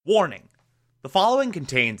Warning: the following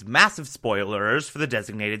contains massive spoilers for the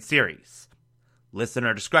designated series.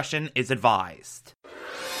 Listener discretion is advised.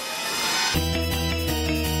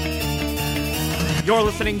 You're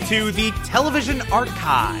listening to the Television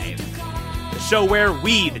Archive, the show where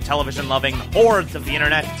we, the television-loving hordes of the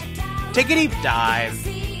internet, take a deep dive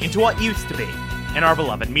into what used to be in our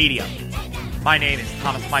beloved medium. My name is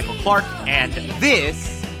Thomas Michael Clark, and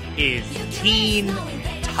this is Teen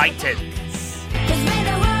Titans.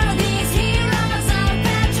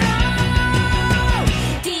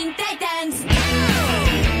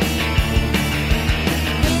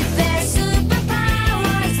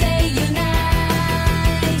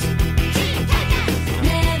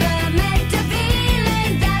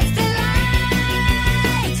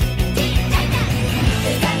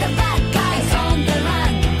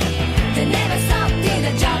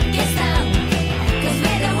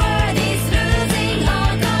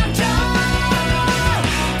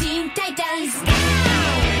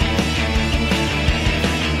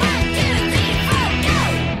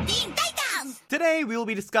 Today we will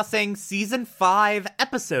be discussing Season 5,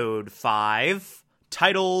 Episode 5,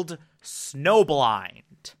 titled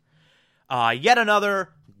Snowblind. Yet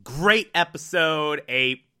another great episode,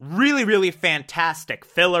 a really fantastic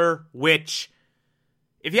filler, which,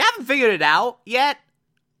 if you haven't figured it out yet,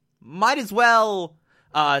 might as well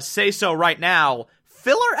say so right now.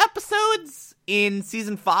 Filler episodes in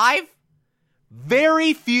Season 5,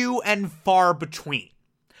 very few and far between.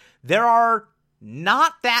 There are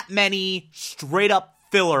not that many straight-up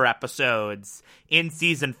filler episodes in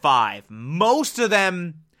Season 5. Most of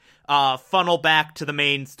them funnel back to the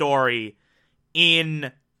main story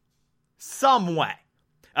in some way.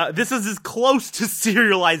 This is as close to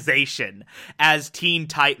serialization as Teen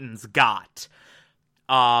Titans got.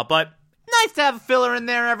 But nice to have a filler in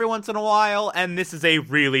there every once in a while, and this is a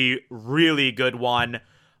really good one.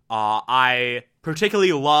 I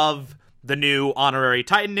particularly love the new honorary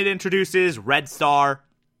Titan it introduces, Red Star,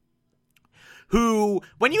 who,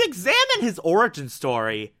 when you examine his origin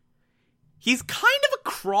story, he's kind of a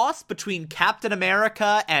cross between Captain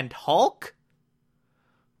America and Hulk,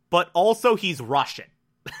 but also he's Russian.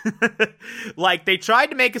 Like, they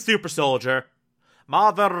tried to make a super soldier.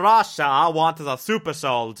 Mother Russia wanted a super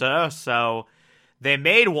soldier, so they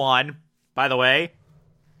made one. By the way,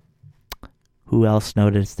 who else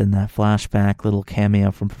noticed in that flashback little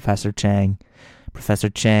cameo from Professor Chang? Professor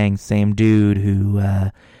Chang, same dude who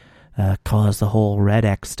caused the whole Red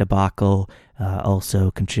X debacle, also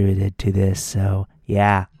contributed to this. So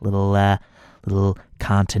yeah, little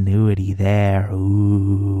continuity there.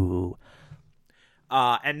 Ooh.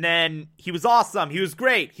 And then he was awesome. He was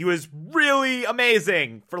great. He was really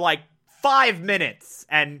amazing for like 5 minutes,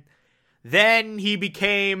 and then he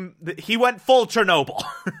went full Chernobyl.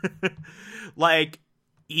 Like,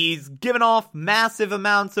 he's giving off massive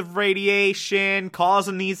amounts of radiation,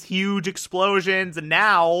 causing these huge explosions, and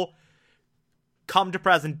now, come to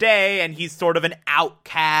present day, and he's sort of an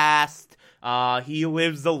outcast. He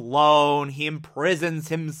lives alone. He imprisons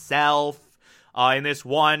himself in this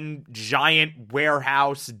one giant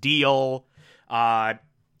warehouse deal.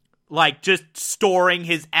 Like, just storing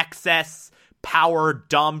his excess power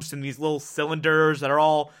dumps in these little cylinders that are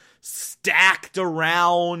all stacked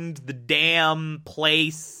around the damn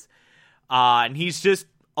place, and he's just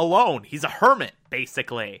alone. He's a hermit,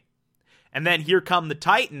 basically. And then here come the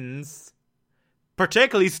Titans,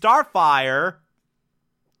 particularly Starfire,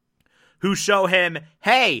 who show him,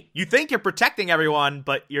 hey, you think you're protecting everyone,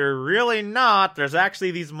 but you're really not. There's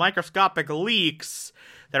actually these microscopic leaks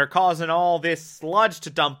that are causing all this sludge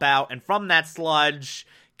to dump out, and from that sludge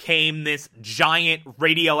came this giant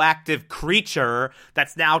radioactive creature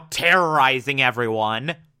that's now terrorizing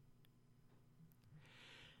everyone.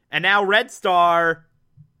 And now Red Star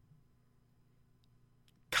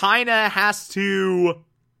kinda has to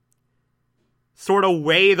sort of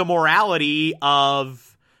weigh the morality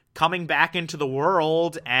of coming back into the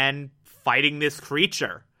world and fighting this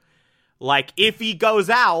creature. Like, if he goes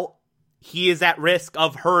out, he is at risk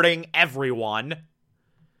of hurting everyone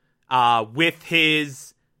with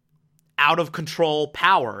his out-of-control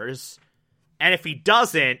powers, and if he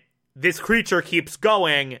doesn't, this creature keeps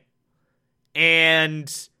going,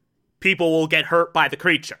 and people will get hurt by the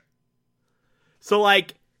creature. So,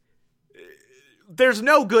 like, there's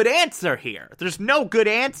no good answer here. There's no good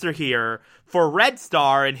answer here for Red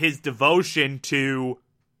Star and his devotion to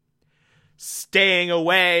staying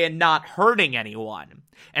away and not hurting anyone.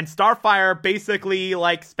 And Starfire basically,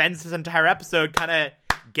 like, spends this entire episode kind of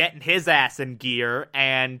getting his ass in gear,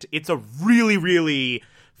 and it's a really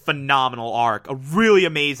phenomenal arc, a really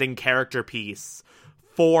amazing character piece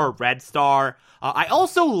for Red Star. I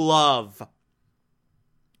also love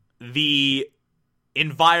the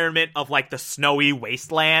environment of, like, the snowy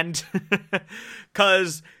wasteland,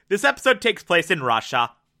 because this episode takes place in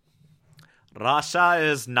Russia. Russia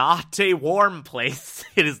is not a warm place.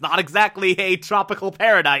 It is not exactly a tropical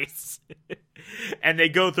paradise. And they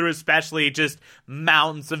go through especially just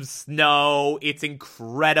mountains of snow. It's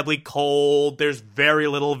incredibly cold. There's very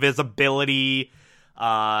little visibility.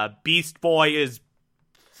 Beast Boy is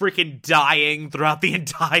freaking dying throughout the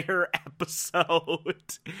entire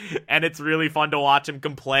episode. And it's really fun to watch him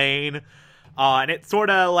complain. And it's sort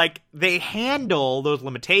of like they handle those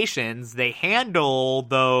limitations. They handle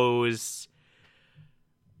those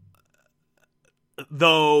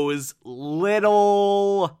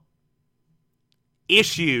little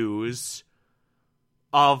issues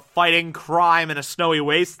of fighting crime in a snowy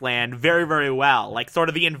wasteland very, very well. Like, sort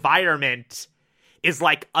of the environment is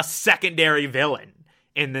like a secondary villain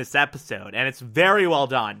in this episode, and it's very well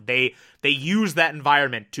done. They use that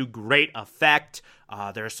environment to great effect.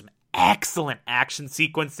 There's some excellent action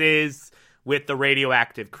sequences with the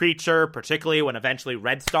radioactive creature, particularly when eventually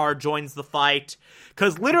Red Star joins the fight.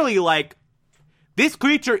 Because literally, like, this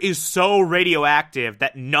creature is so radioactive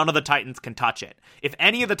that none of the Titans can touch it. If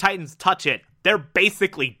any of the Titans touch it, they're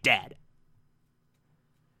basically dead.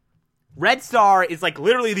 Red Star is, like,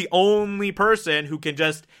 literally the only person who can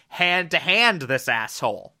just hand-to-hand this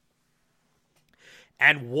asshole.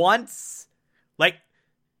 And once, like,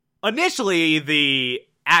 initially the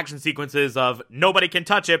action sequences of nobody can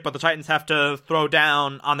touch it, but the Titans have to throw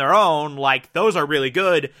down on their own, like, those are really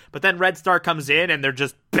good. But then Red Star comes in and they're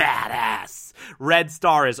just badass. Red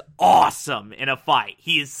Star is awesome in a fight.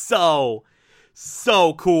 He is so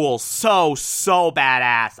cool, so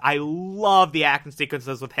badass. I love the action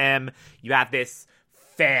sequences with him. You have this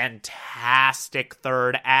fantastic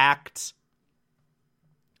third act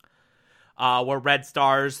where Red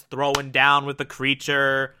Star's throwing down with the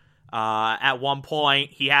creature. At one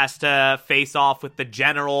point, he has to face off with the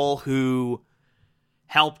general who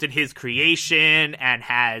helped in his creation and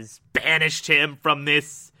has banished him from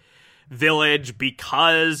this village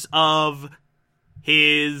because of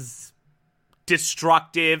his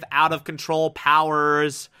destructive, out-of-control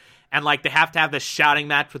powers. And, like, they have to have this shouting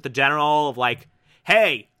match with the general of, like,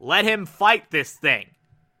 hey, let him fight this thing.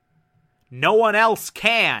 No one else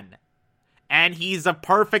can. And he's a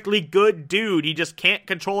perfectly good dude. He just can't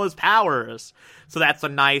control his powers. So that's a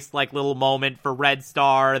nice, like, little moment for Red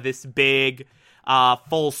Star. This big,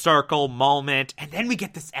 full circle moment. And then we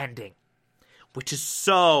get this ending, which is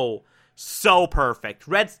so perfect.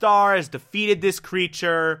 Red Star has defeated this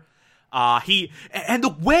creature. And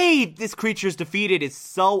the way this creature is defeated is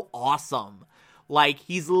so awesome. Like,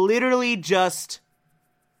 he's literally just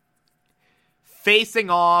facing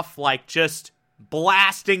off, like, just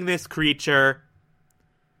blasting this creature,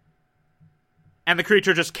 and the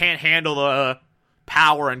creature just can't handle the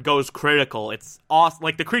power and goes critical. It's awesome.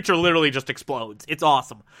 Like, the creature literally just explodes. It's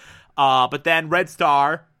awesome. But then Red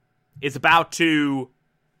Star is about to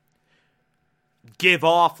give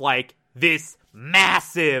off, like, this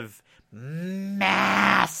massive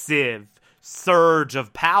surge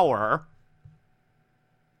of power.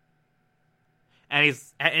 And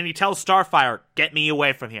he tells Starfire, get me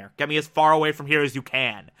away from here. Get me as far away from here as you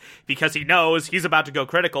can. Because he knows he's about to go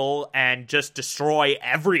critical and just destroy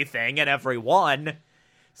everything and everyone.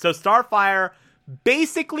 So Starfire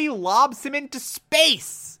basically lobs him into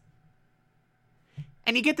space.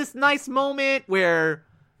 And you get this nice moment where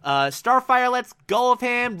Starfire lets go of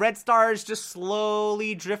him. Red Star is just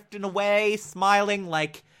slowly drifting away, smiling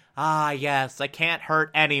like, yes, I can't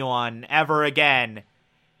hurt anyone ever again.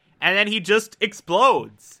 And then he just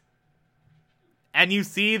explodes. And you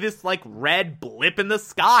see this, like, red blip in the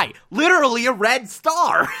sky. Literally a red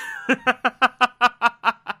star.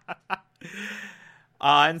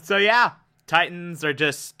 And so, yeah. Titans are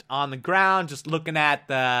just on the ground, just looking at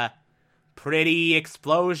the pretty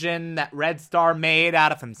explosion that Red Star made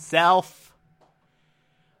out of himself.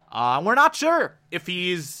 We're not sure if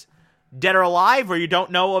he's dead or alive, or you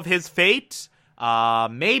don't know of his fate.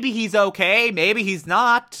 Maybe he's okay, maybe he's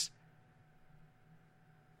not.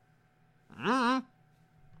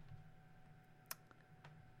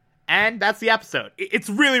 And that's the episode. It's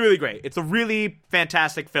really, really great. It's a really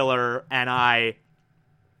fantastic filler, and I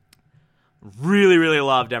really, really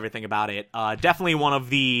loved everything about it. Definitely one of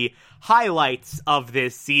the highlights of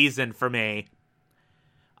this season for me.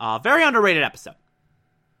 Very underrated episode.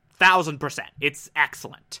 1000%. It's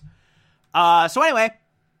excellent. So anyway,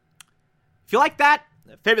 if you like that,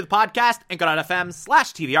 favorite the podcast,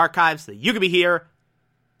 anchor.fm/TV archives, so that you can be here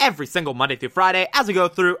every single Monday through Friday as we go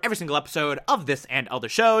through every single episode of this and other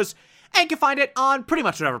shows. and you can find it on pretty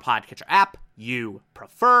much whatever podcatcher app you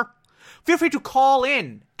prefer. Feel free to call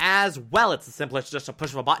in as well. It's the simplest, just a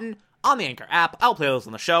push of a button on the Anchor app. I'll play those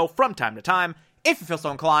on the show from time to time if you feel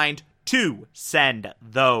so inclined to send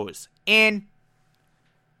those in.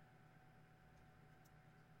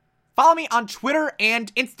 Follow me on Twitter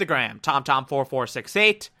and Instagram,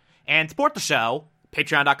 TomTom4468, and support the show,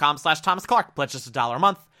 patreon.com/Thomas Clark. Pledge just $1 a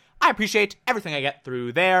month. I appreciate everything I get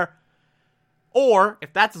through there. Or,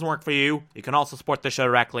 if that doesn't work for you, you can also support the show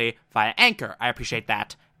directly via Anchor. I appreciate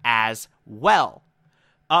that as well.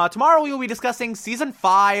 Tomorrow we will be discussing Season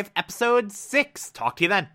 5, Episode 6. Talk to you then.